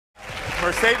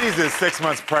Mercedes is 6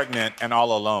 months pregnant and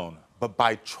all alone, but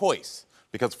by choice.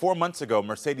 Because 4 months ago,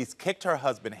 Mercedes kicked her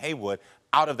husband, Haywood,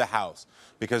 out of the house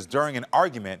because during an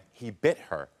argument, he bit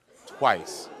her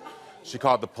twice. She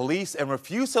called the police and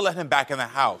refused to let him back in the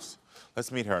house.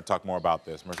 Let's meet her and talk more about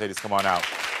this. Mercedes, come on out.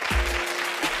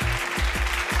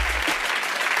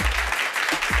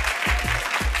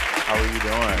 How are you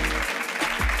doing?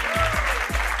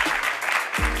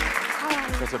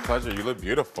 Such a pleasure. You look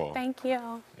beautiful. Thank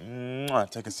you. Mwah.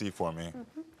 Take a seat for me.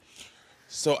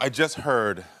 So I just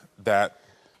heard that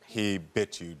he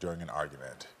bit you during an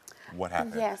argument. What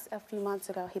happened? Yes, a few months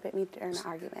ago, he bit me during an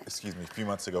argument. Excuse me, a few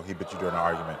months ago, he bit you during an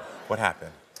argument. What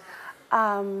happened?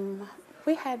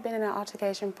 We had been in an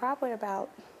altercation probably about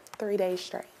 3 days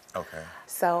straight. Okay.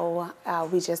 So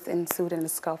we just ensued in a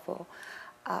scuffle.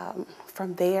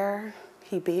 From there,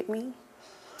 he bit me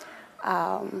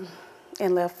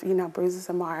and left, bruises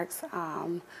and marks.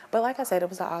 But like I said, it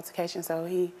was an altercation, so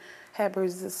he had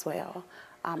bruises as well.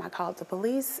 I called the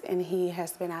police, and he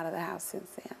has been out of the house since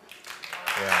then.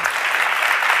 Yeah.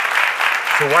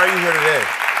 So why are you here today?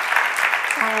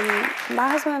 My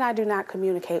husband and I do not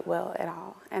communicate well at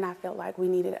all, and I felt like we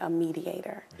needed a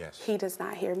mediator. Yes. He does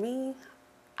not hear me,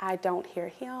 I don't hear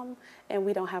him, and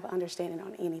we don't have an understanding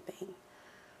on anything.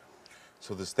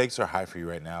 So the stakes are high for you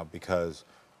right now because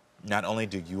not only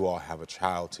do you all have a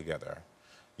child together,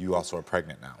 you also are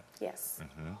pregnant now. Yes.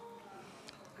 Mm-hmm.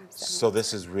 So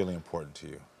this is really important to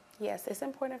you. Yes, it's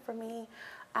important for me.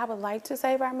 I would like to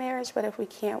save our marriage, but if we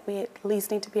can't, we at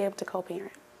least need to be able to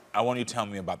co-parent. I want you to tell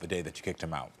me about the day that you kicked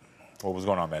him out. What was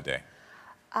going on that day?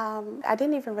 I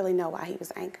didn't even really know why he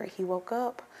was angry. He woke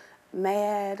up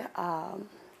mad,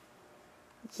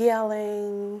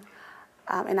 yelling,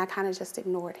 and I kind of just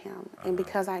ignored him. And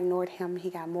because I ignored him, he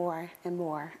got more and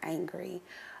more angry.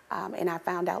 And I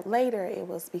found out later it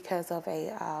was because of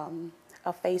a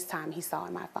FaceTime he saw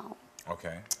in my phone.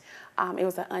 Okay. It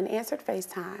was an unanswered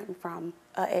FaceTime from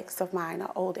an ex of mine, an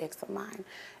old ex of mine.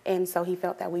 And so he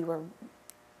felt that we were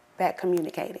back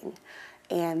communicating,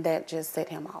 and that just set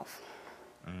him off.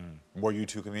 Were you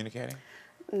two communicating?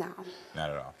 No. Not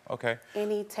at all. Okay.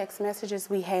 Any text messages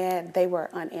we had, they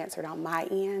were unanswered on my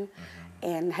end,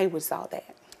 and Haywood saw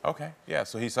that. Okay. Yeah,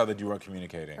 so he saw that you weren't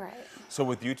communicating. Right. So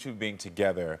with you two being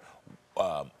together,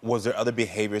 was there other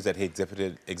behaviors that he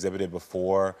exhibited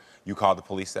before you called the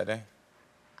police that day?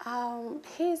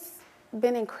 He's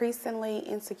been increasingly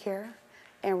insecure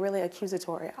and really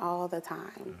accusatory all the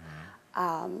time.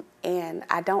 And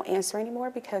I don't answer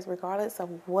anymore because regardless of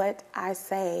what I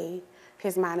say,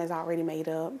 his mind is already made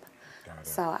up. Got it.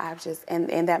 So I've just,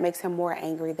 and that makes him more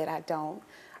angry that I don't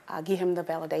give him the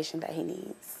validation that he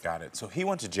needs. Got it. So he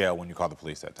went to jail when you called the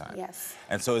police that time? Yes.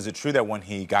 And so is it true that when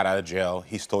he got out of jail,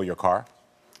 he stole your car?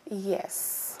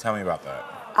 Yes. Tell me about that.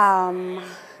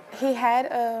 He had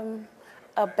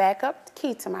a backup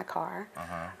key to my car.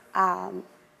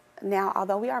 Now,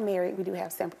 although we are married, we do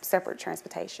have separate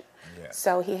transportation. Yes.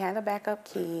 So he had a backup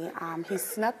key. He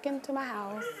snuck into my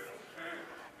house,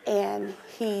 and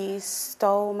he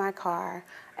stole my car.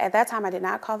 At that time, I did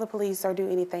not call the police or do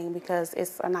anything because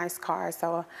it's a nice car,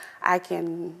 so I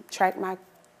can track my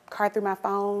car through my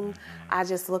phone. I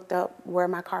just looked up where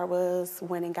my car was,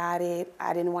 went and got it.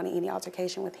 I didn't want any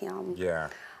altercation with him. Yeah.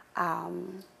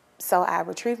 So I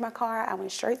retrieved my car. I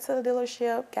went straight to the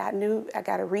dealership, I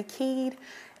got it rekeyed,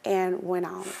 and went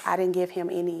on. I didn't give him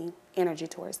any energy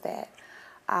towards that.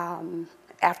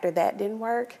 After that didn't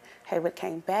work, Haywood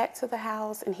came back to the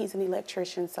house, and he's an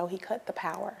electrician, so he cut the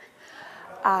power.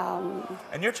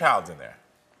 And your child's in there?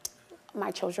 My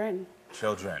children.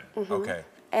 Children, okay.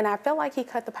 And I felt like he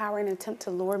cut the power in an attempt to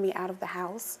lure me out of the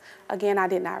house. Again, I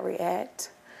did not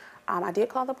react. I did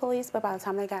call the police, but by the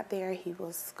time they got there, he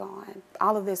was gone.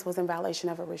 All of this was in violation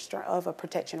of a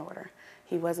protection order.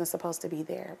 He wasn't supposed to be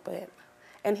there,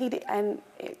 and he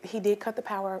did cut the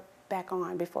power back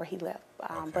on before he left.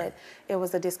 But it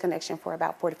was a disconnection for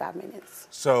about 45 minutes.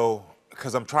 So,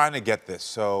 because I'm trying to get this,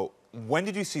 so when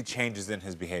did you see changes in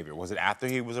his behavior? Was it after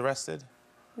he was arrested?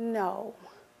 No.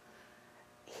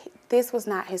 This was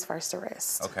not his first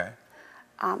arrest. Okay.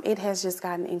 It has just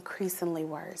gotten increasingly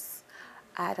worse.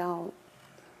 I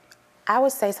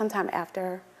would say sometime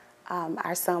after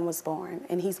our son was born,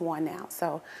 and he's 1 now.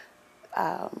 So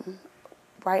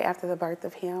right after the birth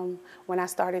of him, when I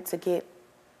started to get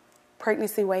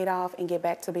pregnancy weight off and get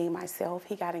back to being myself,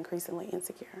 he got increasingly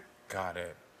insecure. Got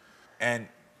it. And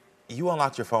you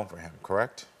unlocked your phone for him,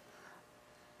 correct?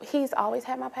 He's always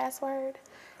had my password.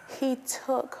 He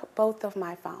took both of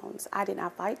my phones. I did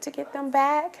not fight to get them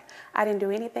back. I didn't do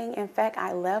anything. In fact,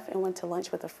 I left and went to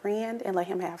lunch with a friend and let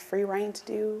him have free reign to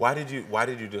do. Why did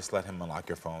you just let him unlock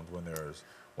your phones when there's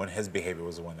when his behavior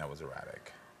was the one that was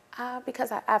erratic?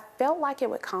 Because I felt like it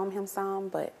would calm him some,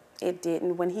 but it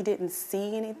didn't. When he didn't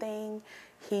see anything,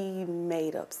 he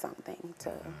made up something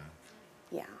to,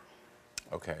 yeah.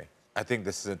 Okay. I think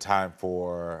this is a time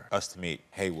for us to meet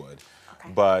Haywood.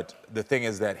 Okay. But the thing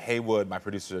is that Haywood, my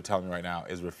producers are telling me right now,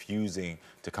 is refusing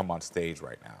to come on stage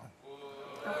right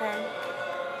now. Okay.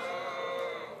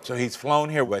 So he's flown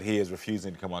here, but he is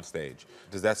refusing to come on stage.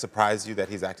 Does that surprise you that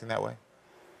he's acting that way?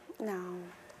 No.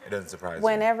 It doesn't surprise you?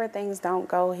 Whenever things don't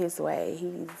go his way,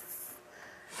 he's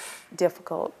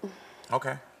difficult.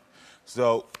 Okay.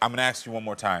 So I'm gonna ask you one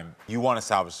more time. You want to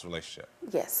salvage this relationship?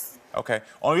 Yes. Okay.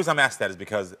 Only reason I'm asking that is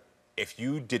because if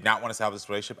you did not want to salvage this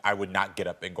relationship, I would not get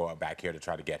up and go out back here to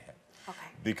try to get him. Okay.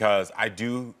 Because I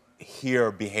do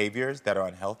hear behaviors that are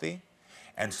unhealthy.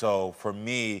 And so for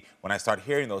me, when I start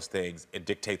hearing those things, it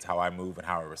dictates how I move and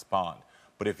how I respond.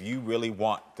 But if you really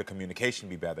want the communication to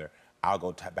be better, I'll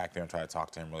go back there and try to talk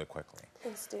to him really quickly.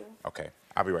 Please do. Okay.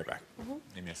 I'll be right back.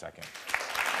 Give me a second.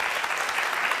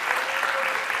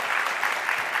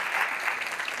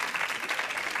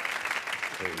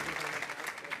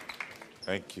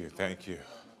 Thank you, thank you.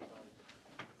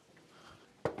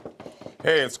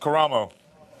 Hey, it's Karamo.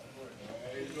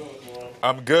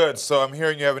 I'm good. So I'm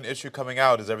hearing you have an issue coming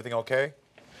out. Is everything okay?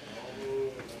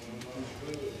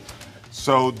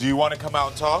 So do you want to come out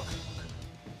and talk?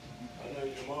 My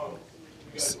name is Jamal.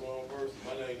 You got the wrong person.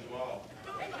 My name is Jamal.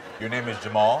 Your name is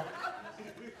Jamal?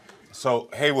 So,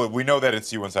 Haywood, we know that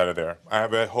it's you inside of there. I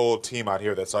have a whole team out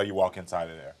here that saw you walk inside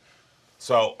of there.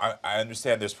 So I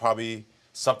understand there's probably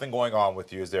something going on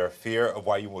with you. Is there a fear of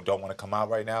why you don't want to come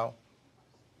out right now?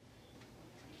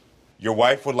 Your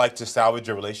wife would like to salvage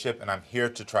your relationship, and I'm here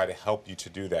to try to help you to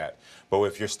do that. But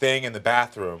if you're staying in the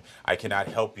bathroom, I cannot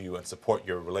help you and support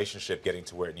your relationship getting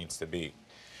to where it needs to be.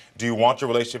 Do you want your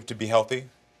relationship to be healthy?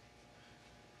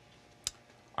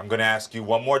 I'm going to ask you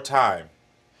one more time,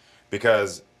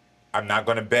 because I'm not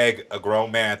going to beg a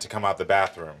grown man to come out the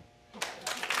bathroom.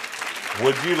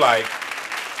 Would you like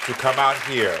to come out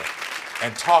here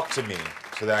and talk to me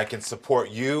so that I can support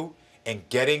you in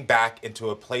getting back into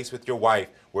a place with your wife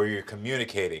where you're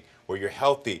communicating, where you're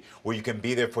healthy, where you can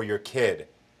be there for your kid,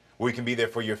 where you can be there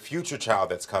for your future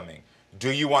child that's coming? Do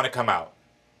you want to come out?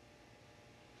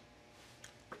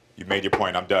 You made your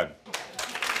point. I'm done.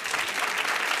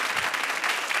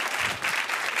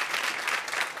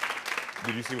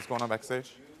 Did you see what's going on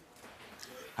backstage?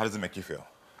 How does it make you feel?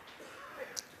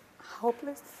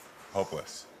 Hopeless.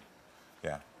 Hopeless.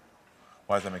 Yeah.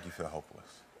 Why does that make you feel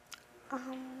hopeless?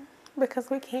 Because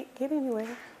we can't get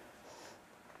anywhere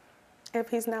if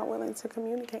he's not willing to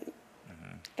communicate.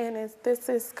 And this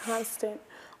is constant.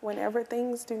 Whenever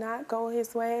things do not go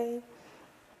his way,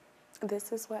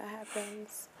 this is what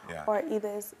happens. Yeah. Or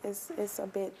either it's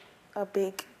a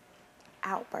big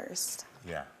outburst.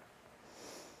 Yeah.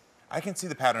 I can see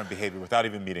the pattern of behavior without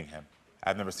even meeting him.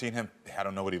 I've never seen him. I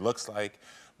don't know what he looks like,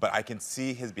 but I can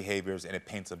see his behaviors, and it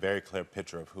paints a very clear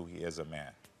picture of who he is as a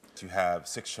man. You have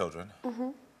 6 children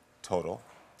total.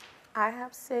 I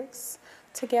have 6.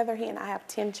 Together, he and I have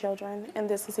 10 children, and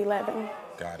this is 11.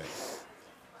 Got it.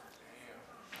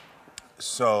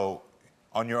 So,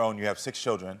 on your own, you have 6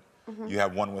 children. You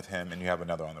have 1 with him, and you have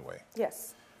another on the way.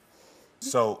 Yes.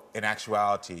 So, in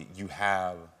actuality, you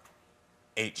have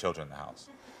 8 children in the house.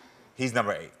 He's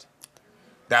number 8.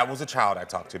 That was a child I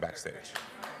talked to backstage.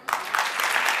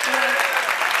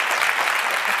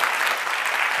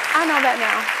 I know that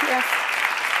now, yes.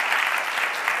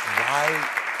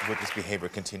 Why, with this behavior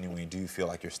continuing, do you feel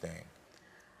like you're staying?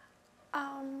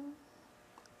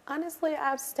 Honestly,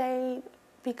 I've stayed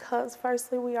because,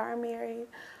 firstly, we are married.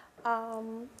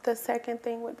 The second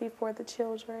thing would be for the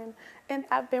children. And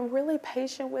I've been really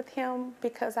patient with him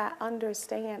because I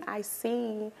understand, I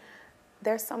see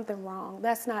there's something wrong.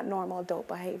 That's not normal adult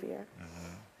behavior.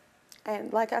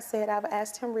 And like I said, I've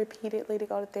asked him repeatedly to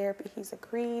go to therapy. He's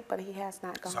agreed, but he has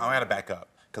not gone. So I'm going to back up,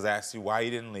 because I asked you why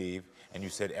you didn't leave, and you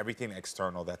said everything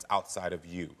external that's outside of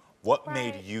you. What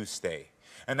made you stay?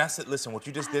 And that's it. Listen, what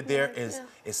you just did there is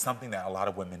something that a lot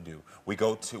of women do.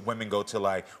 Women go to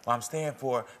like, well, I'm staying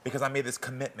because I made this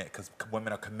commitment, because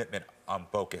women are commitment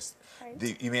focused.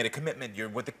 Right. You made a commitment, you're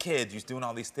with the kids, you're doing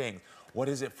all these things. What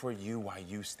is it for you why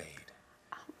you stayed?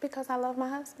 Because I love my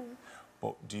husband.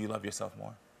 Well, do you love yourself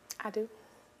more? I do.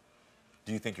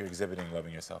 Do you think you're exhibiting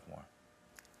loving yourself more?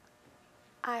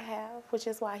 I have, which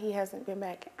is why he hasn't been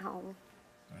back at home.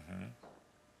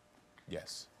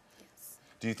 Yes. Yes.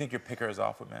 Do you think your picker is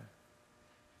off with men?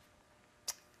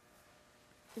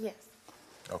 Yes.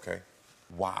 Okay.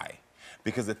 Why?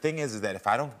 Because the thing is that if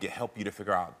I don't help you to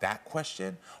figure out that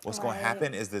question, what's going to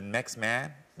happen is the next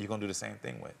man you're going to do the same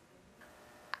thing with.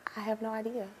 I have no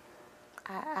idea.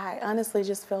 I honestly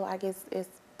just feel like it's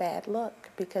bad luck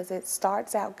because it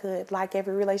starts out good, like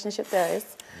every relationship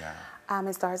does. Yeah.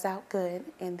 It starts out good,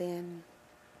 and then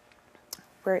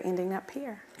we're ending up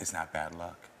here. It's not bad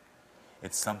luck.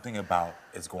 It's something about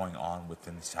is going on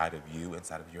within inside of you,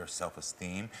 inside of your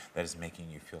self-esteem, that is making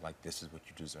you feel like this is what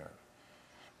you deserve.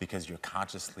 Because you're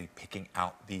consciously picking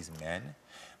out these men,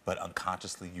 but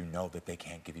unconsciously you know that they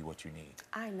can't give you what you need.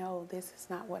 I know this is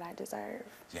not what I deserve.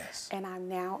 Yes. And I'm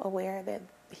now aware that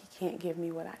he can't give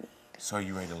me what I need. So are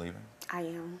you ready to leave him? I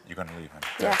am. You're going to leave him?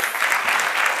 Yes.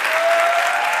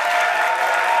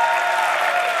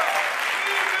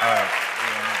 All right.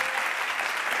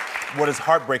 What is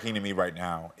heartbreaking to me right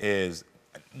now is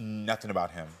nothing about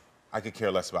him. I could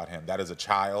care less about him. That is a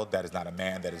child. That is not a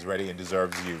man that is ready and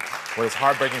deserves you. What is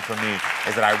heartbreaking for me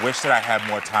is that I wish that I had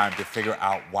more time to figure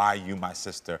out why you, my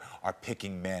sister, are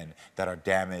picking men that are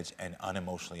damaged and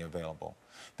unemotionally available.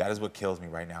 That is what kills me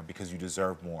right now, because you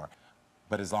deserve more.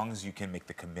 But as long as you can make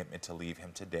the commitment to leave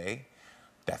him today,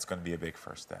 that's going to be a big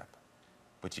first step.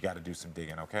 But you got to do some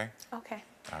digging, okay? Okay.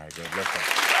 All right, good. Listen.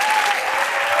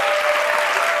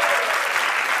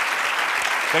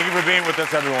 Thank you for being with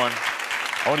us, everyone.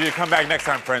 I want you to come back next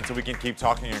time, friends, so we can keep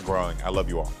talking and growing. I love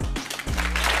you all.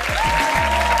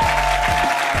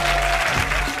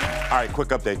 All right, quick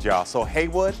update, y'all. So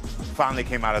Haywood finally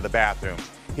came out of the bathroom.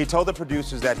 He told the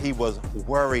producers that he was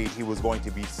worried he was going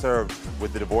to be served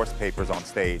with the divorce papers on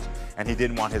stage, and he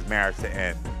didn't want his marriage to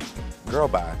end. Girl,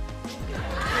 bye.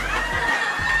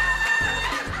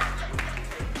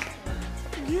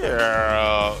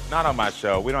 Girl, not on my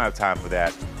show. We don't have time for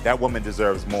that. That woman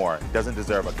deserves more. Doesn't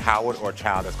deserve a coward or a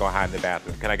child that's going to hide in the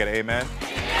bathroom. Can I get an amen?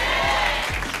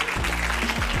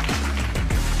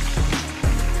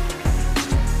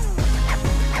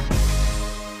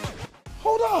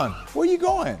 Hold on. Where are you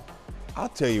going? I'll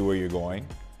tell you where you're going.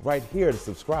 Right here to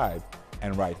subscribe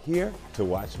and right here to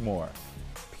watch more.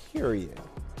 Period.